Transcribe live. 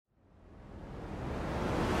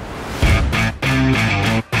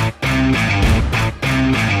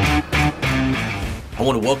I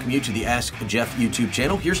want to welcome you to the Ask Jeff YouTube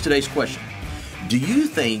channel. Here's today's question. Do you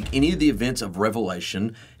think any of the events of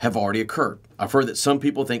Revelation have already occurred? I've heard that some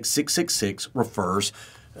people think 666 refers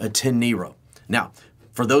to Nero. Now,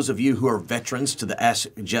 for those of you who are veterans to the Ask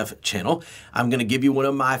Jeff channel, I'm going to give you one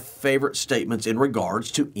of my favorite statements in regards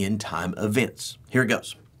to end-time events. Here it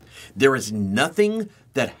goes. There is nothing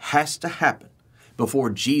that has to happen before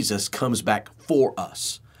Jesus comes back for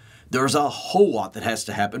us. There's a whole lot that has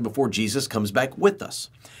to happen before Jesus comes back with us.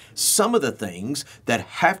 Some of the things that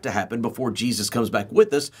have to happen before Jesus comes back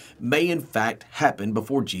with us may in fact happen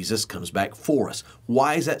before Jesus comes back for us.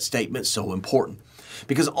 Why is that statement so important?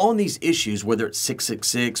 Because on these issues, whether it's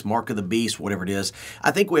 666, Mark of the Beast, whatever it is,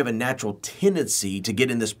 I think we have a natural tendency to get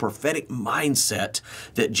in this prophetic mindset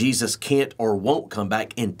that Jesus can't or won't come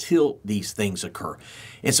back until these things occur.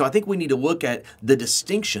 And so I think we need to look at the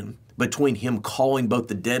distinction between him calling both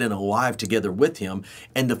the dead and alive together with him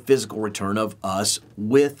and the physical return of us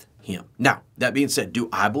with him. Now, that being said, do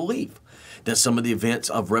I believe that some of the events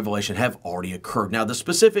of Revelation have already occurred? Now, the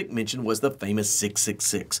specific mention was the famous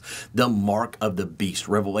 666, the mark of the beast,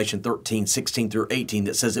 Revelation 13, 16 through 18,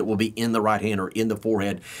 that says it will be in the right hand or in the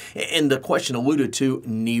forehead. And the question alluded to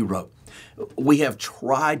Nero. We have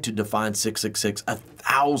tried to define 666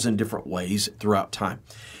 1,000 different ways throughout time.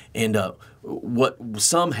 And what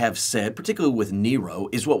some have said, particularly with Nero,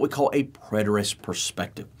 is what we call a preterist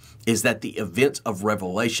perspective, is that the events of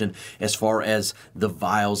Revelation, as far as the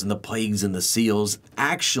vials and the plagues and the seals,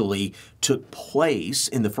 actually took place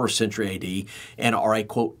in the 1st century AD and are a,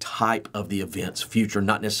 quote, type of the events future,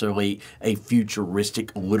 not necessarily a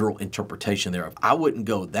futuristic literal interpretation thereof. I wouldn't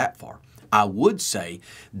go that far. I would say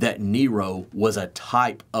that Nero was a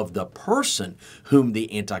type of the person whom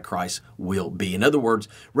the Antichrist will be. In other words,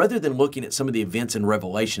 rather than looking at some of the events in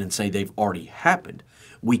Revelation and say they've already happened,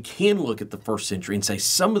 we can look at the 1st century and say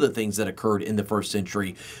some of the things that occurred in the 1st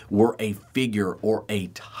century were a figure or a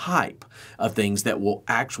type of things that will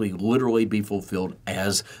actually literally be fulfilled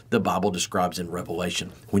as the Bible describes in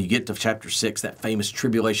Revelation. When you get to chapter 6, that famous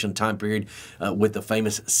tribulation time period with the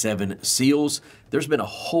famous 7 seals, there's been a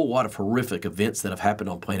whole lot of horrific events that have happened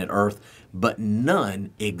on planet Earth, but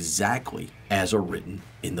none exactly as are written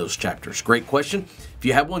in those chapters. Great question. If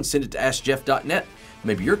you have one, send it to AskJeff.net.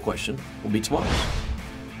 Maybe your question will be tomorrow's.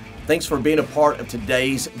 Thanks for being a part of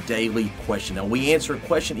today's daily question. Now, we answer a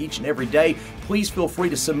question each and every day. Please feel free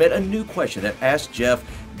to submit a new question at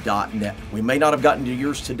AskJeff.net. We may not have gotten to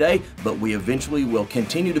yours today, but we eventually will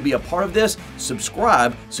continue to be a part of this.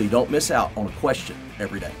 Subscribe so you don't miss out on a question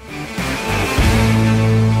every day.